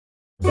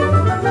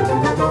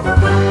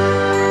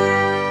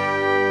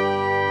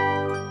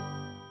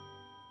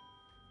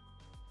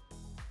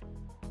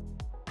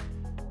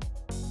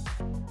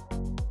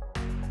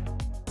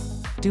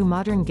Do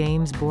modern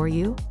games bore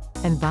you?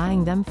 And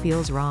buying them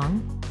feels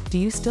wrong? Do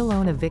you still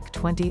own a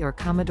VIC-20 or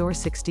Commodore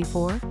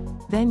 64?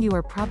 Then you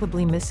are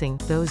probably missing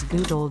those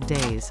good old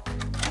days.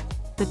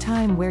 The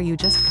time where you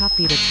just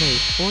copied a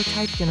tape, or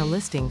typed in a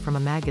listing from a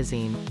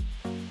magazine.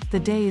 The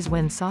days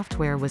when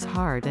software was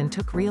hard and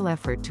took real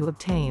effort to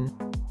obtain.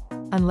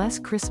 Unless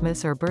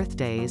Christmas or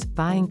birthdays,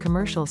 buying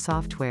commercial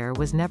software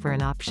was never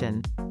an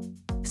option.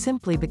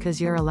 Simply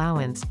because your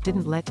allowance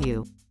didn't let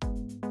you.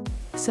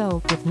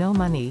 So, with no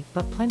money,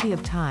 but plenty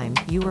of time,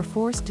 you were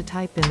forced to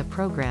type in the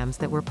programs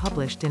that were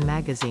published in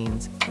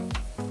magazines.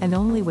 And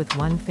only with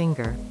one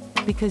finger.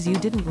 Because you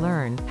didn't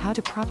learn how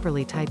to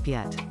properly type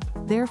yet.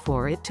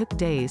 Therefore it took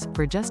days,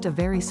 for just a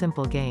very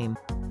simple game.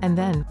 And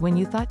then, when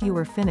you thought you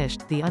were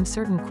finished, the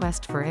uncertain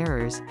quest for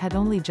errors had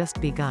only just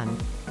begun.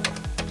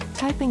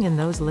 Typing in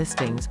those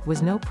listings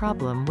was no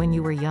problem when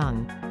you were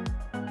young.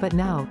 But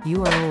now,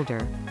 you are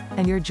older.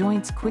 And your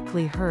joints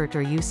quickly hurt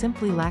or you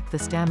simply lack the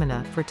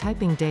stamina for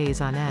typing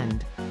days on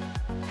end.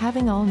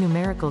 Having all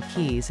numerical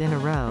keys in a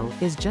row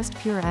is just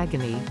pure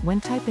agony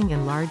when typing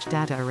in large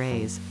data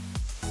arrays.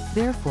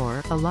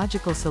 Therefore, a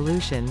logical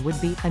solution would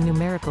be a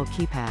numerical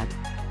keypad.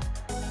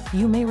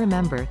 You may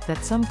remember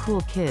that some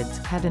cool kids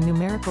had a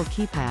numerical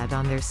keypad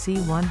on their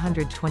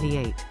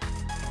C128.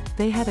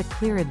 They had a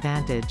clear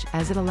advantage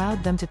as it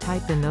allowed them to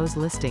type in those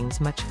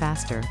listings much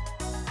faster.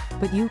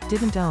 But you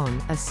didn't own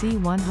a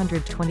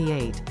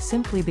C128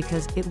 simply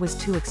because it was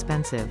too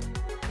expensive.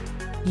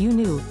 You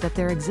knew that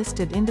there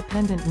existed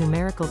independent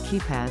numerical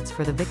keypads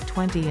for the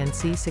VIC-20 and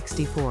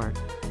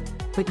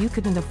C64. But you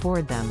couldn't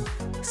afford them.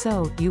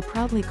 So, you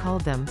proudly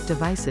called them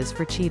devices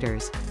for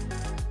cheaters.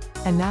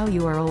 And now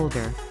you are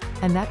older.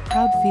 And that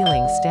proud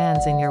feeling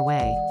stands in your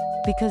way.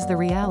 Because the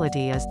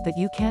reality is that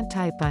you can't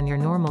type on your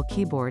normal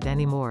keyboard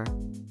anymore.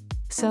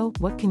 So,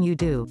 what can you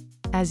do?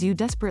 As you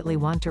desperately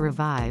want to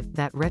revive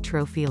that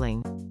retro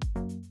feeling.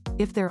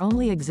 If there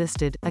only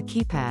existed a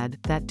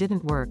keypad that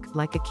didn't work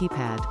like a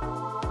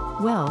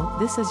keypad. Well,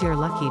 this is your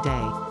lucky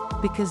day.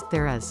 Because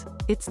there is.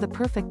 It's the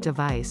perfect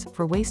device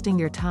for wasting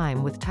your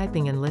time with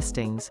typing in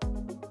listings.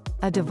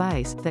 A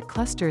device that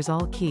clusters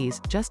all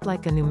keys just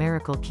like a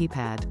numerical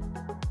keypad.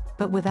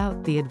 But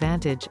without the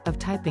advantage of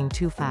typing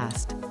too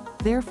fast.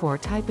 Therefore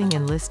typing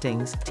in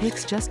listings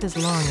takes just as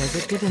long as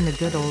it did in the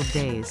good old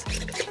days.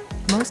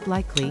 Most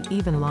likely,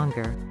 even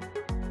longer.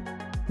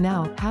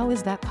 Now, how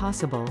is that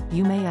possible,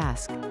 you may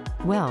ask?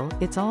 Well,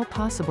 it's all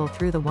possible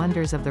through the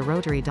wonders of the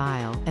rotary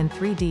dial and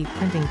 3D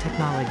printing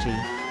technology.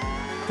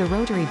 The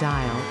rotary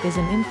dial is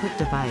an input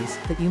device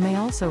that you may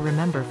also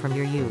remember from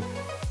your youth.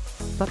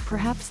 But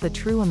perhaps the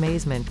true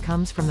amazement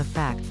comes from the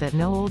fact that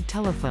no old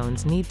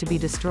telephones need to be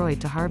destroyed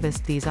to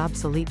harvest these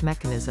obsolete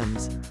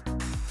mechanisms.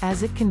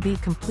 As it can be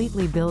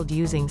completely built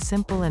using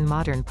simple and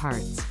modern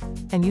parts.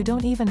 And you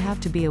don't even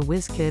have to be a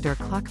whiz kid or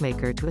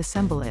clockmaker to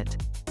assemble it.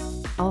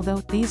 Although,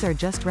 these are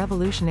just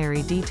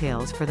revolutionary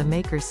details for the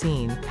maker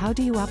scene, how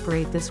do you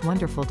operate this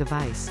wonderful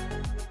device?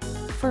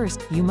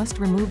 First, you must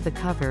remove the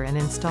cover and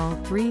install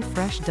 3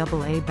 fresh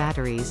AA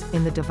batteries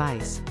in the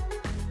device.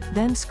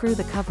 Then screw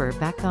the cover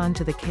back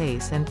onto the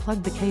case and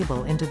plug the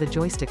cable into the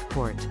joystick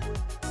port.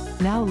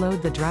 Now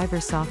load the driver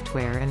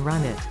software and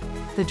run it.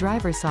 The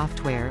driver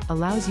software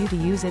allows you to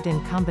use it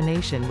in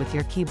combination with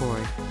your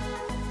keyboard.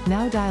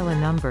 Now dial a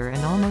number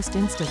and almost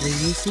instantly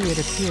you see it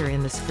appear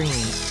in the screen.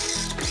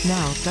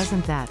 Now,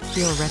 doesn't that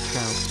feel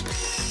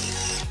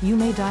retro? You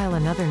may dial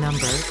another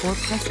number or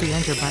press the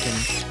enter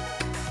button.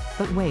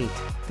 But wait,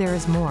 there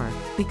is more,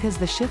 because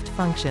the shift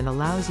function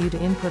allows you to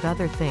input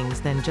other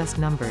things than just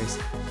numbers.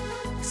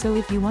 So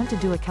if you want to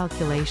do a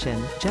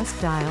calculation,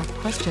 just dial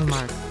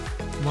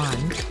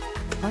 $1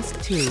 plus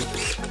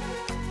 2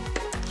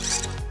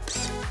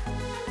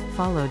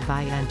 followed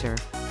by enter.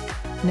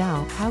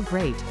 Now, how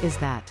great is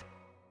that?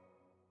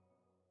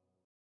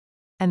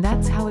 And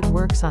that's how it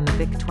works on the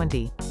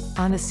VIC-20.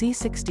 On a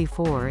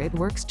C64 it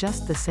works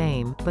just the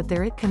same, but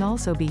there it can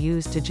also be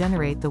used to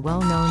generate the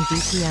well-known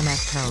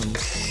DTMF tones.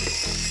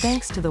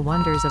 Thanks to the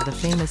wonders of the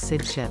famous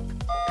SID chip.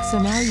 So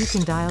now you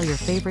can dial your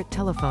favorite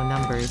telephone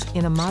numbers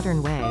in a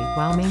modern way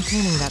while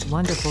maintaining that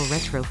wonderful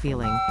retro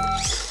feeling.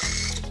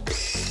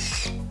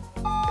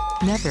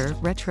 Never,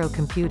 retro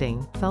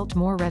computing, felt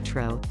more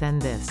retro than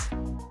this.